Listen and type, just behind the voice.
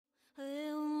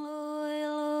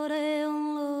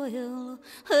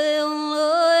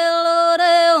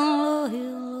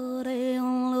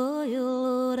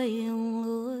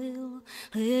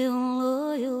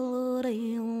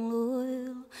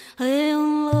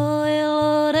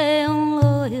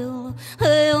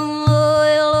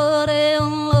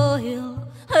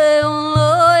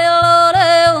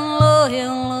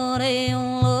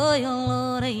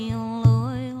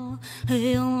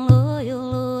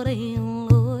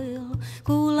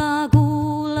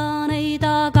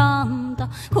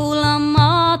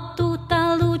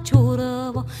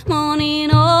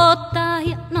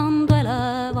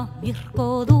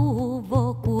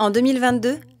En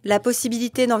 2022, la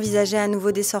possibilité d'envisager à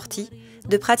nouveau des sorties,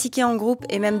 de pratiquer en groupe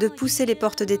et même de pousser les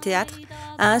portes des théâtres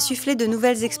a insufflé de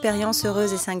nouvelles expériences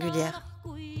heureuses et singulières.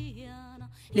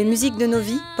 Les musiques de nos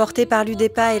vies, portées par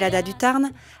l'UDEPA et l'ADDA du Tarn,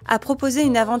 a proposé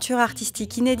une aventure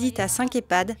artistique inédite à 5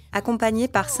 EHPAD, accompagnée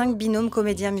par 5 binômes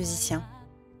comédiens-musiciens.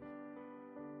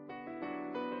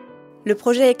 Le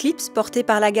projet Eclipse, porté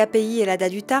par l'AGAPI et l'ADDA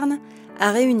du Tarn, a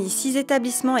réuni 6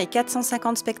 établissements et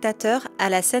 450 spectateurs à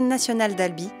la scène nationale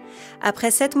d'Albi,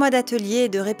 après 7 mois d'ateliers et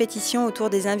de répétitions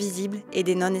autour des invisibles et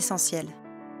des non-essentiels.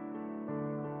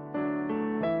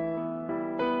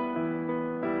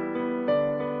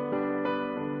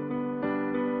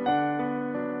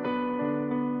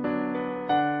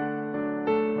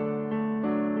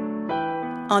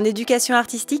 En éducation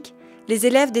artistique, les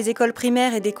élèves des écoles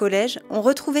primaires et des collèges ont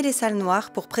retrouvé les salles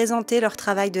noires pour présenter leur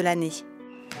travail de l'année.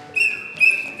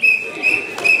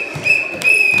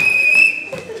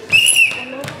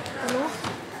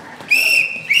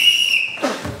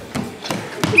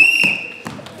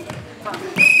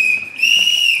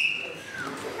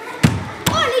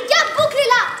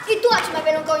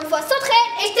 Une fois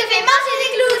sauterelle et je te fais manger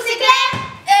des clous, c'est clair?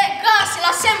 Eh gars, c'est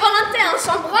la Saint-Valentin, on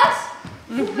s'embrasse?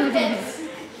 Non,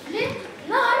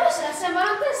 allez, c'est la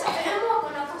Saint-Valentin, ça fait 1 mois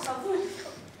qu'on attend ça, vous.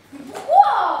 Mais pourquoi?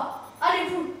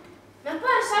 Allez-vous, même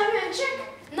pas un salut, un check?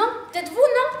 Non, peut-être vous,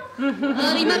 non?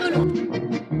 Henri Marlot,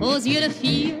 aux yeux de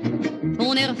fille,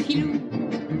 ton air filou,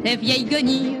 tes vieilles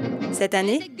guenilles. Cette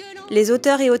année, les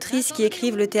auteurs et autrices qui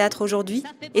écrivent le théâtre aujourd'hui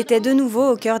étaient de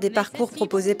nouveau au cœur des parcours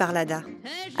proposés par l'ADDA,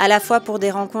 à la fois pour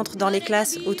des rencontres dans les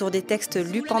classes autour des textes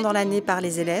lus pendant l'année par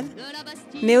les élèves,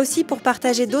 mais aussi pour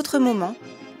partager d'autres moments,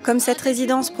 comme cette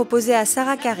résidence proposée à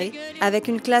Sarah-Carré avec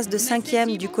une classe de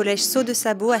 5e du collège Saut de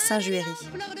Sabot à Saint-Juéry.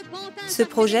 Ce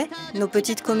projet, Nos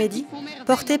petites comédies,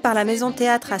 porté par la Maison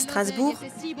Théâtre à Strasbourg,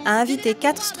 a invité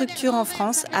 4 structures en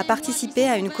France à participer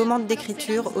à une commande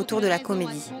d'écriture autour de la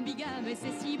comédie.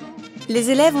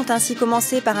 Les élèves ont ainsi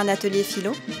commencé par un atelier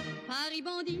philo,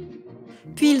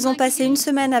 puis ils ont passé une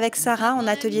semaine avec Sarah en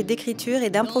atelier d'écriture et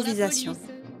d'improvisation.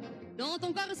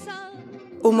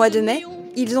 Au mois de mai,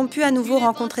 ils ont pu à nouveau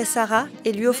rencontrer Sarah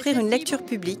et lui offrir une lecture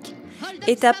publique,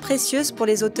 étape précieuse pour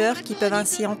les auteurs qui peuvent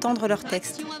ainsi entendre leurs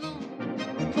textes.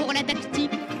 Pour la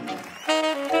tactique.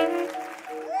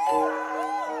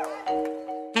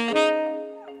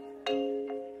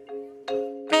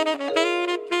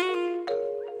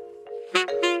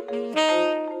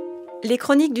 Les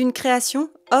chroniques d'une création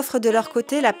offrent de leur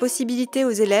côté la possibilité aux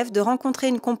élèves de rencontrer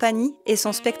une compagnie et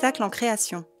son spectacle en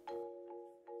création.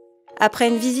 Après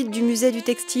une visite du musée du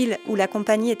textile où la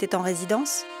compagnie était en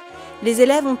résidence, les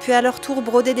élèves ont pu à leur tour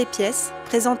broder des pièces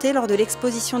présentées lors de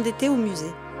l'exposition d'été au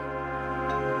musée.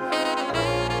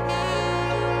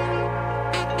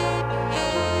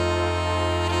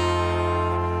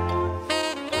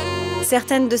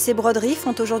 Certaines de ces broderies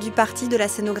font aujourd'hui partie de la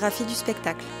scénographie du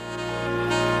spectacle.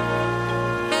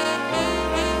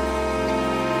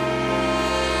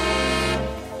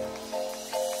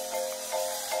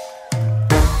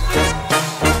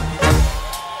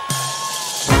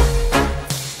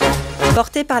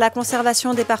 Porté par la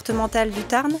conservation départementale du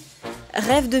Tarn,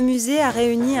 Rêve de musée a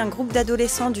réuni un groupe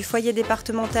d'adolescents du foyer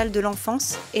départemental de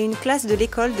l'enfance et une classe de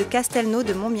l'école de Castelnau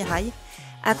de Montmirail,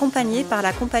 accompagnée par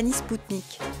la compagnie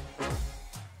Spoutnik.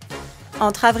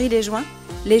 Entre avril et juin,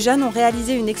 les jeunes ont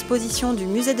réalisé une exposition du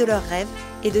musée de leurs rêves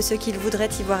et de ce qu'ils voudraient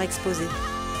y voir exposé.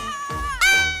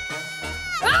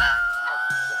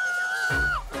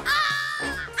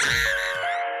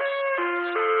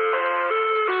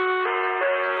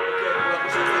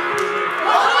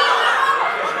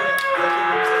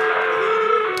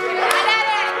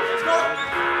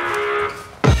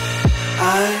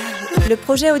 Le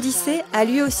projet Odyssée a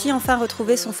lui aussi enfin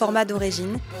retrouvé son format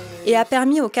d'origine et a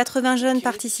permis aux 80 jeunes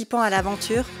participants à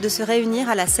l'aventure de se réunir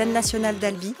à la scène nationale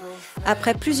d'Albi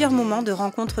après plusieurs moments de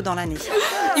rencontres dans l'année.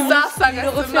 Ça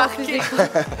reste marqué.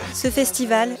 Ce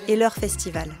festival est leur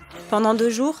festival. Pendant 2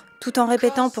 jours, tout en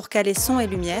répétant pour caler son et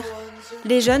lumière,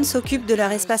 les jeunes s'occupent de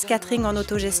leur espace catering en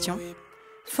autogestion,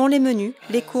 font les menus,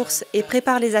 les courses et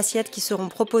préparent les assiettes qui seront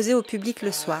proposées au public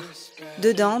le soir.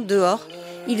 Dedans, dehors,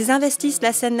 ils investissent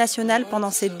la scène nationale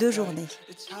pendant ces 2 journées.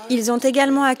 Ils ont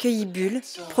également accueilli Bulle,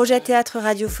 projet théâtre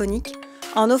radiophonique,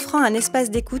 en offrant un espace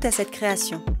d'écoute à cette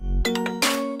création.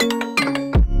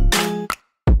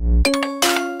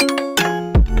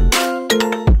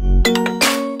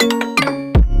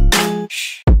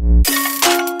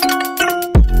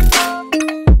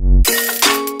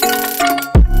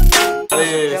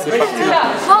 Allez, c'est parti.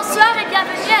 Bonsoir et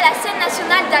bienvenue à la scène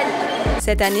nationale d'Albi.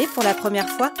 Cette année, pour la première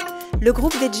fois, le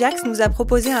groupe des Jacks nous a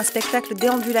proposé un spectacle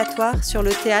déambulatoire sur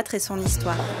le théâtre et son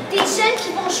histoire. Des jeunes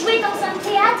qui vont jouer dans un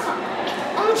théâtre.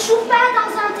 On ne joue pas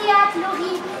dans un théâtre,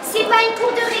 Laurie. C'est pas une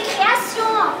cour de récréation.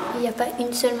 Il n'y a pas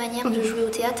une seule manière de jouer au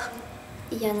théâtre.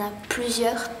 Il y en a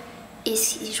plusieurs. Et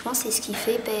je pense que c'est ce qui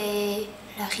fait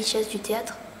la richesse du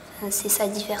théâtre. C'est sa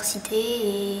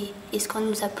diversité et ce qu'on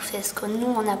nous a fait, ce que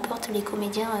nous on apporte les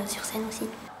comédiens sur scène aussi.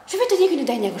 Je vais te dire une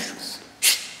dernière chose.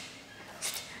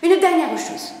 Une dernière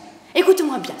chose.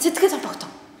 Écoute-moi bien, c'est très important.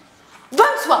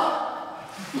 Bonne soirée.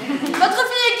 Votre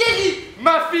fille est guérie.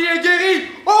 Ma fille est guérie.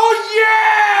 Oh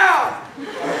yeah!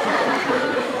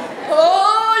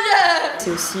 Oh yeah!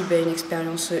 C'est aussi une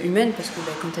expérience humaine parce que,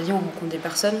 comme tu as dit, on rencontre des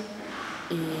personnes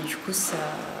et du coup,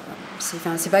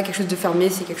 c'est pas quelque chose de fermé,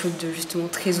 c'est quelque chose de justement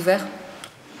très ouvert.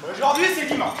 Aujourd'hui, c'est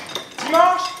dimanche.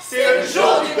 Dimanche, c'est le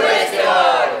jour du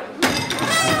cholestérol.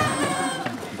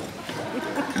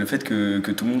 Le fait que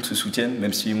tout le monde se soutienne,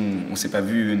 même si on ne s'est pas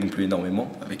vu non plus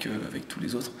énormément avec tous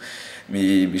les autres,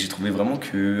 mais j'ai trouvé vraiment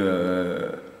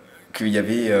qu'il y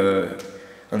avait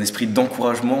un esprit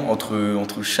d'encouragement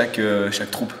entre chaque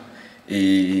troupe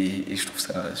et je trouve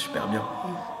ça super bien.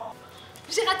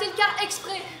 J'ai raté le quart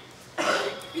exprès.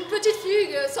 Une petite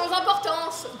fugue sans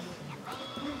importance.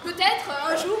 Peut-être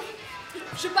un jour,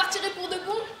 je partirai pour de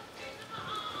bon.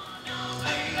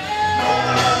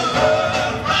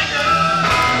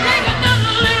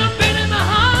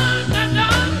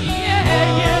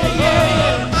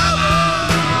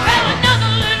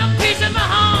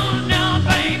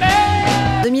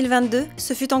 En 2022,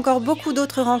 ce fut encore beaucoup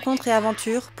d'autres rencontres et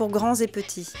aventures pour grands et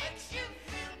petits.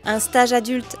 Un stage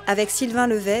adulte avec Sylvain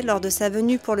Levet lors de sa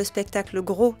venue pour le spectacle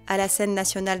Gros à la scène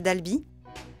nationale d'Albi,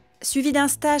 suivi d'un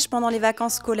stage pendant les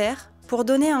vacances scolaires pour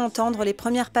donner à entendre les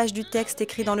premières pages du texte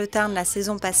écrit dans le Tarn la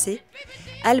saison passée,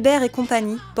 Albert et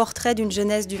compagnie, portrait d'une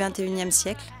jeunesse du XXIe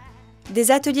siècle,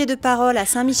 des ateliers de parole à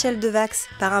Saint-Michel-de-Vax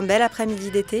par un bel après-midi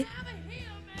d'été,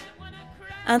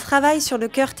 un travail sur le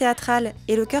chœur théâtral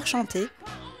et le chœur chanté,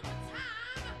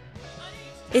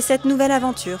 et cette nouvelle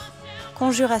aventure,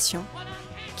 Conjuration,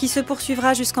 qui se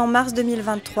poursuivra jusqu'en mars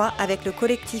 2023 avec le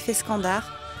collectif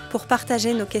Escandard pour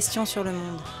partager nos questions sur le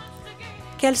monde.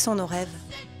 Quels sont nos rêves,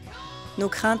 nos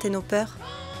craintes et nos peurs,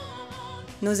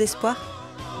 nos espoirs ?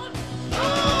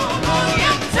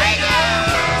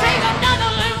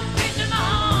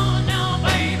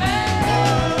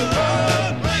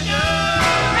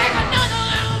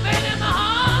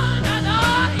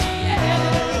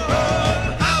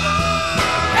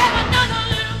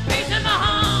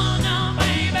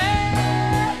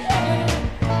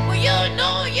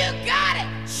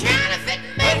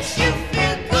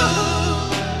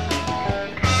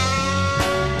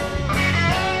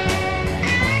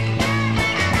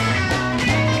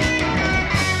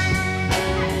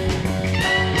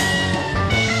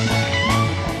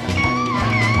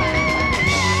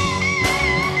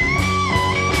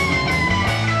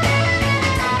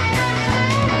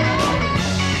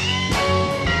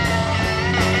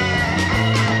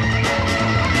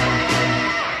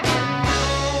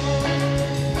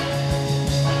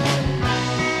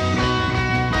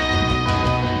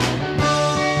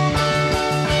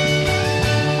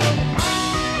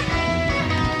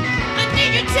 I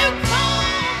need you to